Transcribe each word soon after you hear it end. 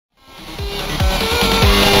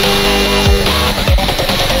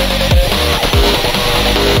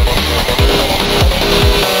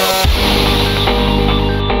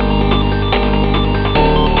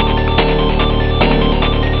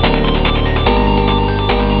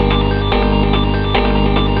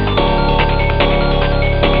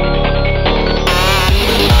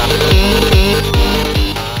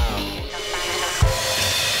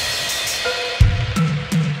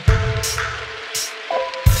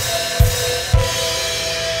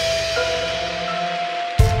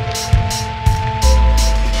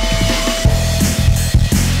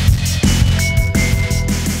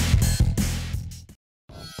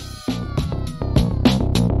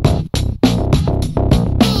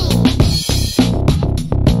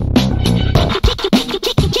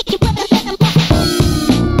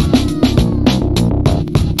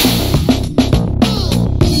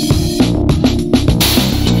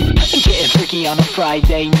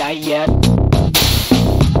Friday night yet.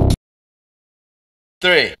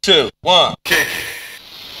 3, 2, 1, kick.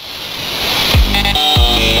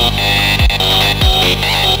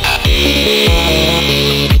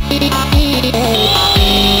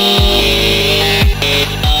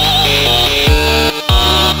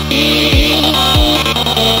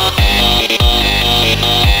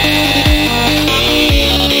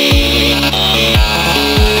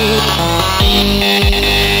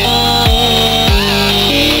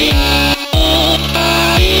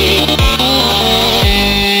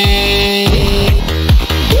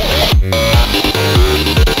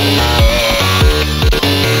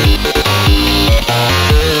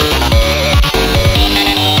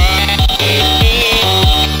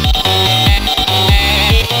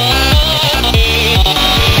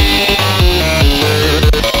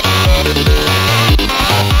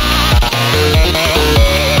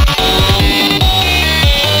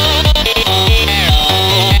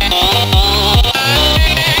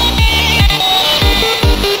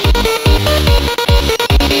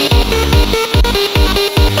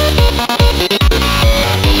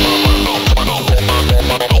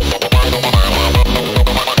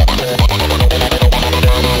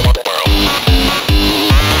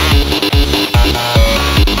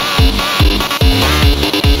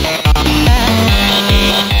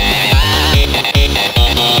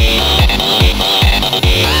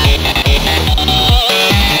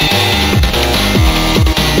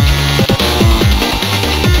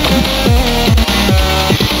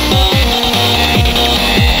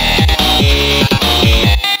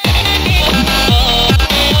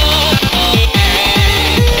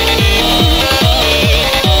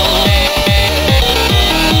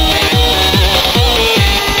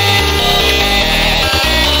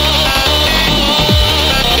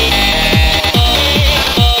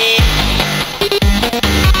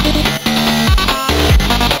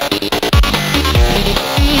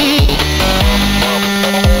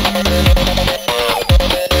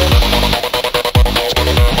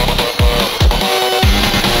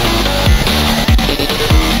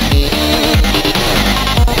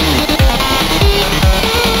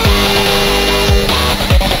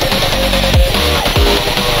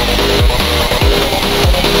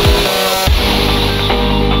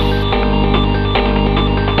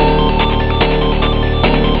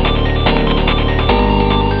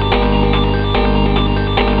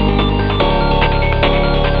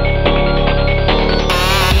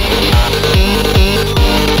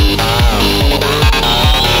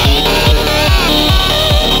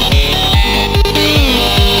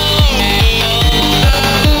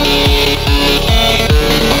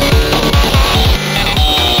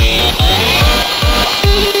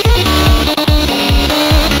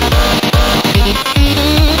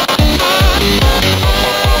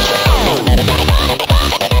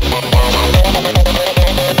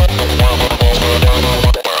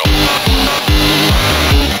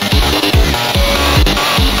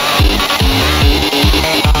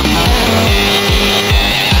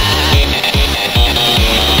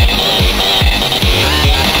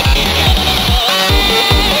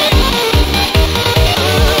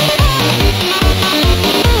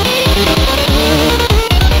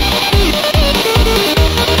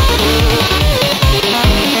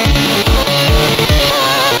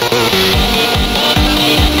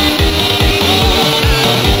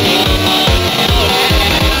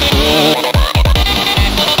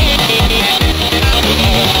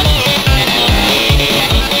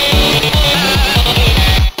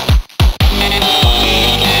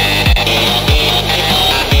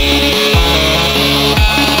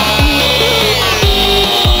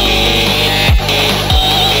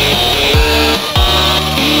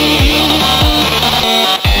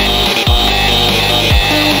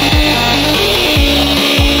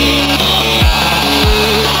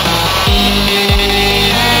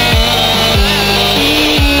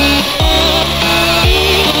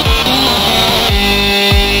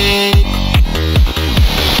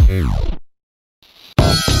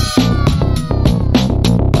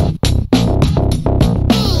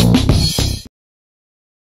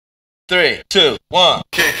 Three, two, one,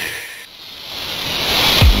 kick.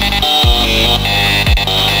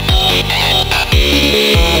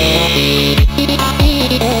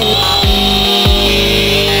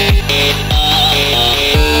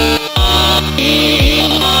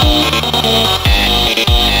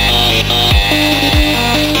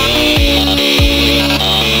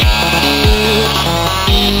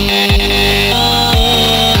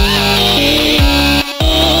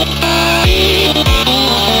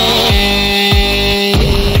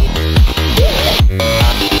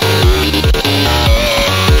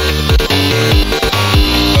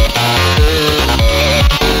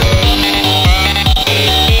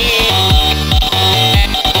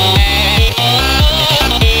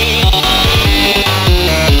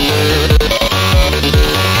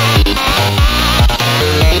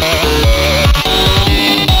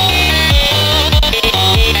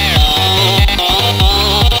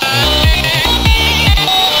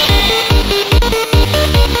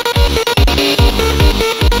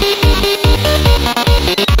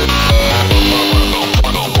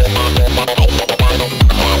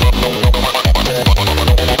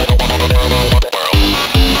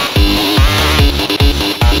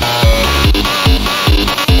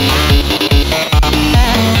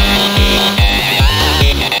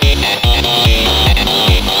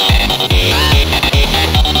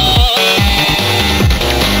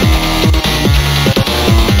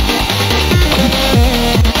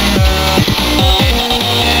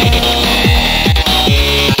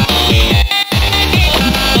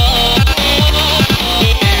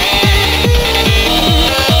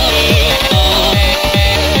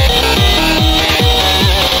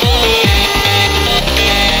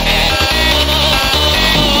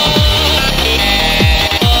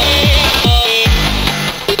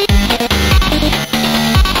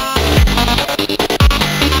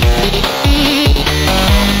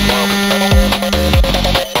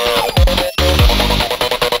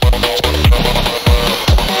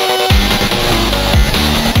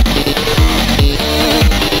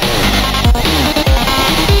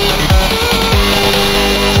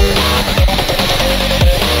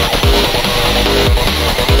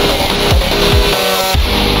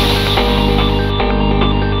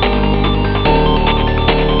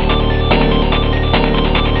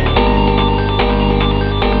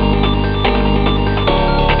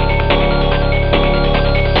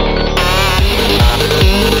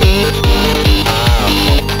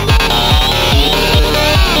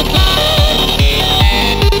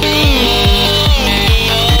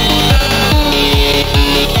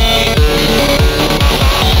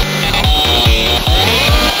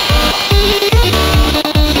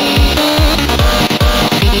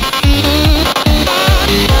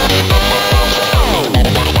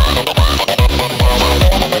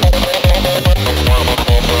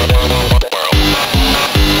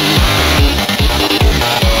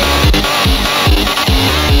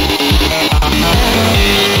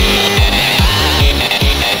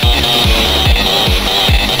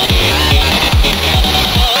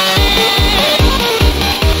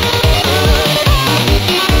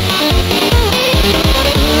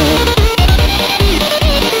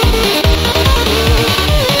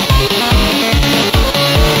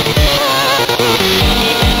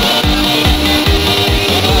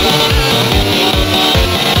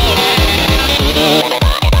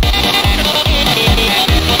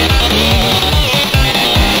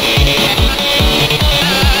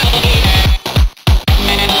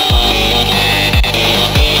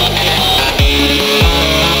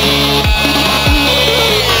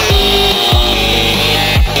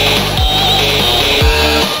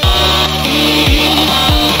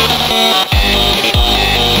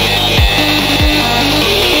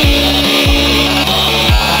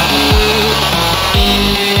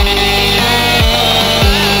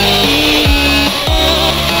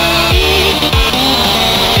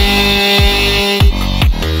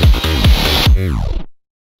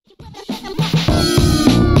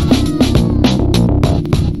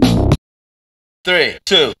 3,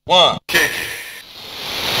 2, 1, kick.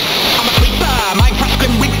 I'm a creeper, my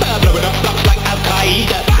crackling reaper, blow it up like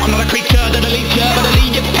Al-Qaeda. I'm not a creature that'll lead ya, but I'll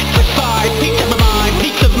leave you petrified. Peace of mind,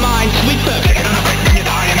 peace of mind, sweeper. Take it on a break and you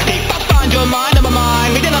die in a deep. I'll find your mind on my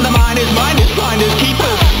mind, reading on the mind is finders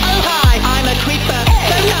keepers. Oh hi, I'm a creeper,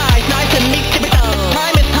 so nice, nice to meet you.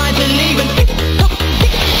 Time is time to leave and tick tock,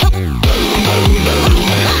 tick tock. Boom, boom, boom,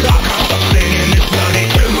 I can't stop singing this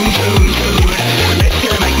bloody tune, tune, tune. It's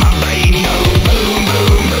gonna make my brain go boom,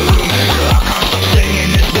 boom, boom. I can't stop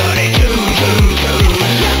singing this bloody tune, tune, tune.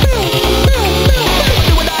 Boom, boom, boom,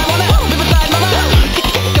 do what I wanna, live aside mama.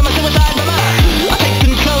 Come on, suicide mama. I take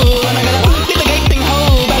control and I'm gonna leave a gaping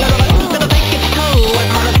hole. Better take its toll. What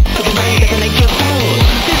motherfucking way that can make your soul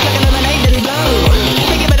just like a lemonade and blow.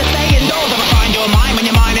 Think you better stay indoors. I'ma find your mind when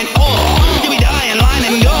you're mine in awe. You be dying, lying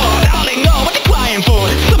and gore. Darling, go, what you crying for?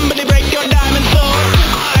 Somebody break your diamond sword.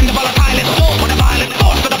 I'm the volatile sword with a violent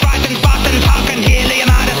force. For the frightened, Spartans, talk and hear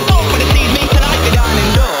Leonidas talk. When it sees me tonight, you're dying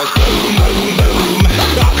indoors. Boom, boom, boom.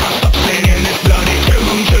 I can't stop singing this bloody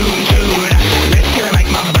tune, tune, tune. It's gonna make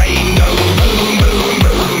my brain go boom, boom,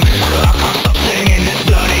 boom. I can't stop singing this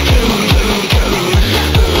bloody tune, tune, tune.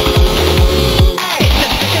 Hey,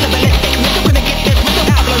 it's the killer ballistic missile. Gonna get this missile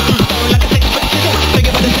out, blow through stone like a 6-foot chisel.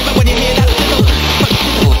 Figure by the shiver when you hear that sizzle. Fuck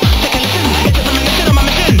sizzle, take a listen. It's a premonition on my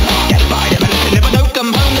mission. Get by the medicine, never know, come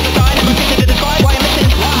home to the side. Never get to describe why I'm missing.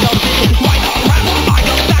 Dog dissing, white hot rap. I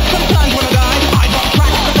got stacks sometimes when I guide. I got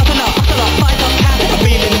tracks, but that's enough. Hustle up, fight up, cat. I'm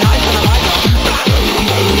feeling nice when I ride up. Boom,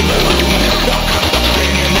 boom, boom. I can't stop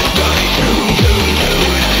singing this bloody tune, tune,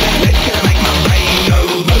 tune. It's gonna make my brain go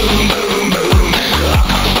boom, boom, boom. I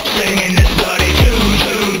can't stop singing this bloody tune,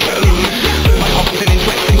 tune, tune. My hobby's an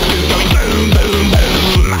interesting tune going boom, boom,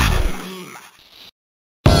 boom.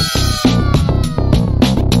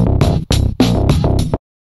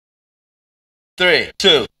 3,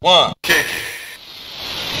 2, 1, kick.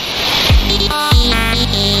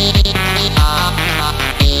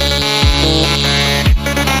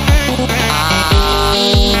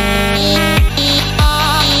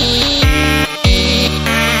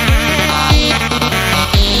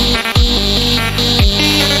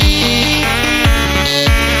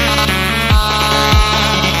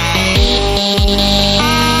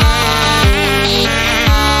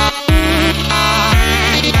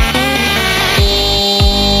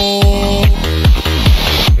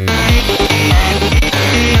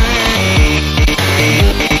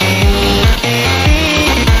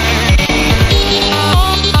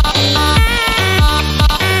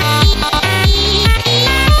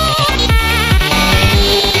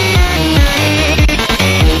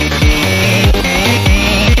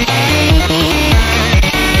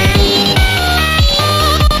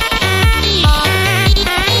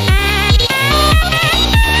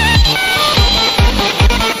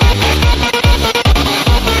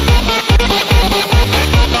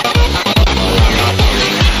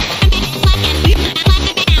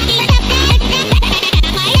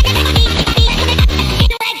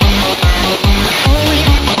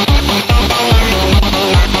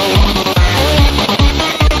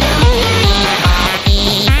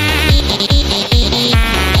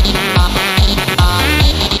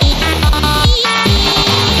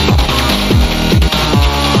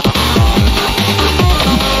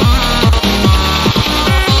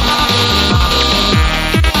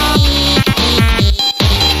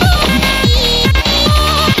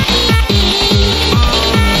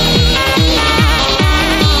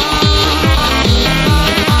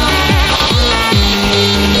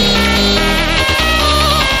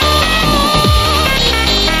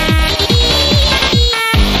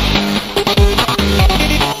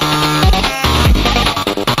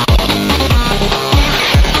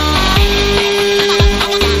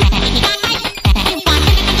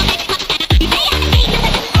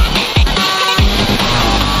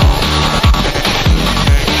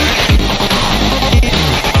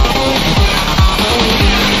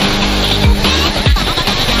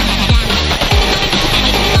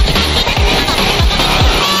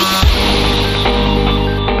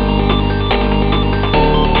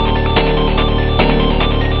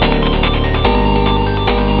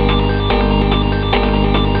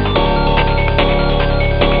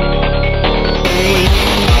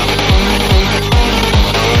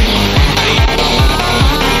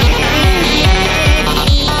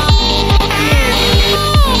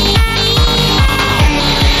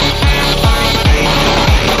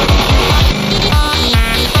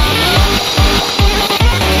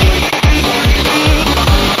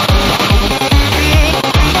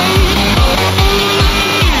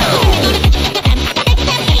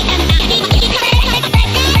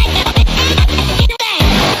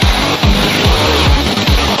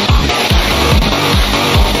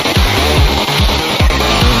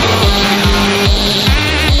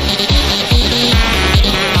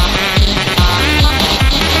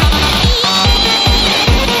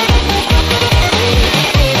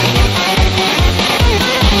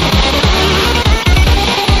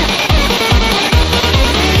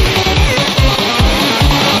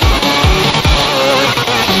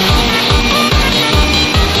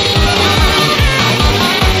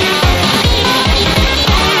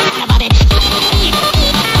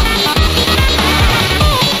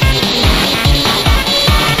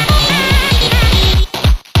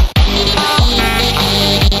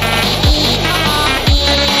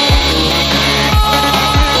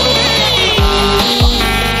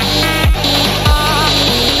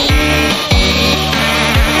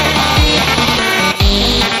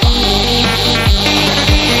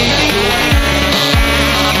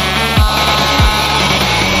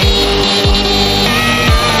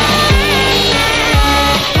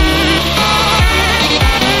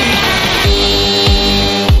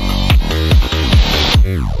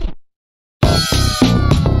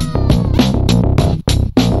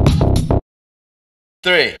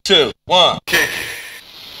 3, 2, 1, kick.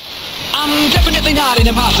 I'm definitely not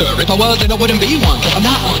an imposter. If I was, then I wouldn't be one, cause I'm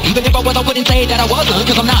not one. Even if I was, I wouldn't say that I wasn't,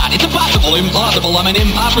 cause I'm not. It's impossible, implausible, I'm an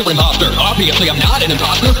impossible imposter. Obviously, I'm not an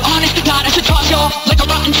imposter. Honest to God, I should toss y'all like a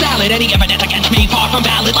rotten salad. Any evidence against me, far from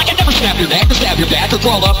valid. Like I never snap your neck, or stab your back, or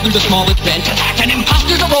crawl up through the smallest vent. Attack an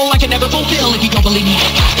imposter's a role I can never fulfill. If you don't believe me,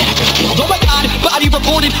 then I just killed. Oh my God, body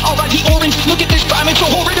reported, alrighty orange. Look at this crime, it's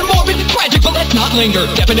so horrid and morbid. Tragic, but let's not linger.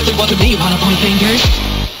 Definitely wasn't me, wanna point fingers?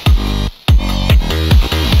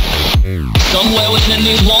 Somewhere within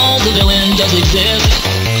these walls a villain does exist.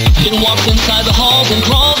 It walks inside the halls and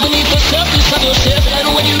crawls beneath the surface of your ship.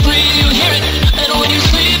 And when you breathe you hear it, and when you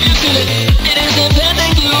sleep you feel it. It is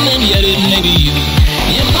impending gloom and yet it may be you.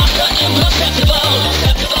 Imposter, imperceptible,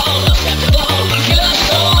 acceptable, killer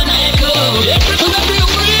soul and echo. So that feel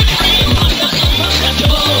free. Imposter,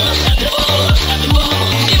 imperceptible,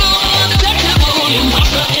 evil undetectable.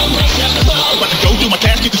 Imposter, imperceptible. I'm about to go through my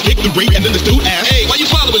casket to stick the ring, and then this dude asks, hey, why you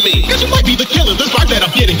following me? Cause you might be the killer, this vibe that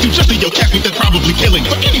I'm getting to. Just in your casket that's probably killing.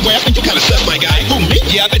 But anyway, I think you kinda sus, my guy. Who, me?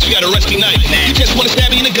 Yeah, I bet you got a rusty knife. Nah. You just wanna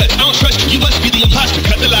stab me in the gut. I don't trust you, you must be the imposter.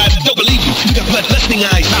 Cut the lies, don't believe you. You got bloodlusting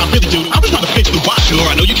eyes. Nah, I really do. I was trying to fix the watch. Sure,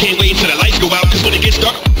 I know you can't wait until the lights go out, cause when it gets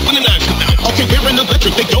dark, when the knives come out. Okay, we're in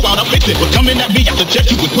electric, they go out, I'll fix it. But coming at me, I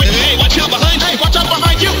suggest you would quit. Hey, watch out behind you. Hey, watch out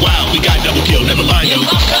behind you. Wow, we got double kill, never mind you.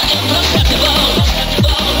 Imposter, imperceptible,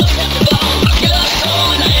 killer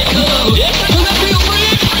soul and echo. So that feel free.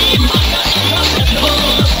 Imposter, imperceptible,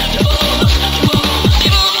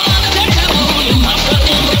 evil undetectable. Imposter,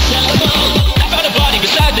 imperceptible. I found a body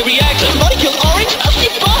beside the reactor. Somebody killed Orange? I'll be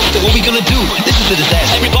faster. What are we gonna do? This is a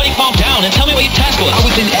disaster. Everybody calm down and tell me what your task was. I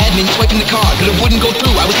was in admin swiping the card, but it wouldn't go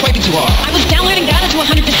through. I was swiping too hard. I was downloading data to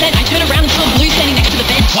 100%. I turned around and saw Blue standing next to the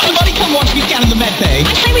bench. Why nobody come watch me scan in the med bay?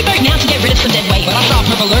 I say we vote now to get rid of some dead weight. But I saw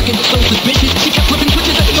Purple lurking, so suspicious. She kept flipping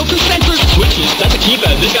switches at the O2 sensors. Switches? That's a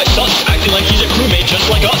keypad. This guy sucks, acting like he's a crewmate just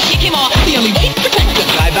like us. Kick him off. The only way to protect the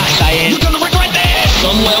guy back, Diane. You're gonna regret that.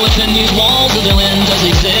 Somewhere within these walls a villain does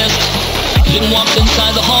exist. It walks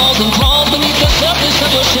inside the halls and crawls beneath the surface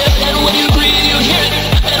of your ship. And when you breathe you hear it,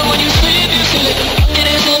 and when you sleep you feel it. It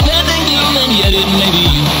is impending gloom and yet it may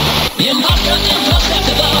be you. Imposter,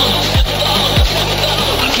 imperceptible,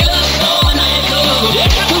 killer soul and echo.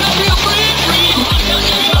 So that feel free. Imposter,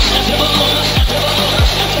 imperceptible,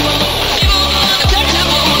 evil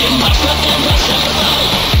undetectable. Imposter,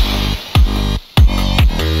 imperceptible.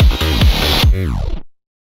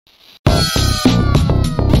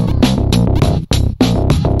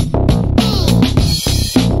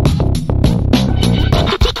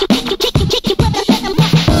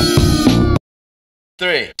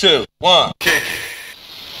 3, 2, 1, kick.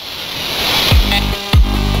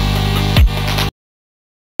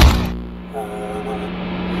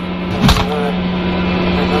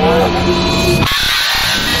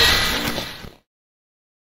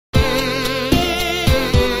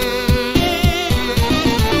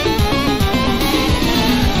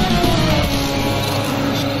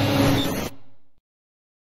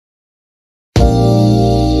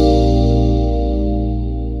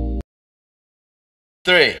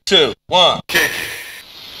 Three, two, one, kick.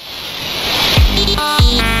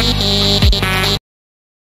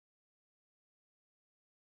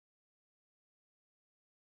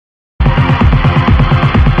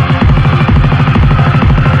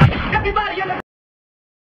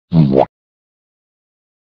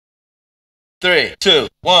 3, 2,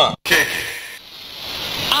 1, kick.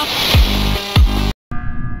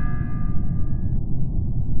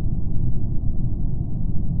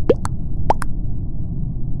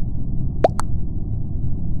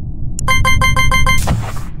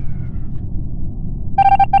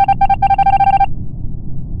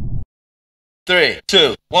 Three,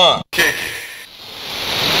 two, one, kick.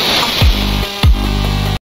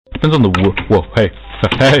 Depends on the whoa, hey,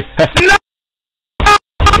 hey, hey. No!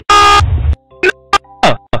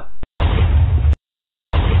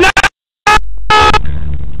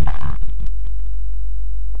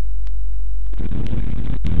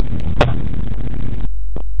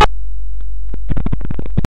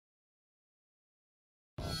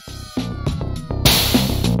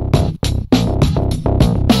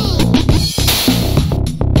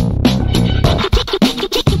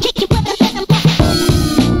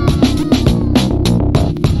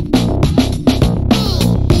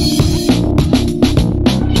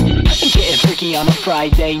 On a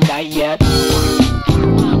Friday night yet.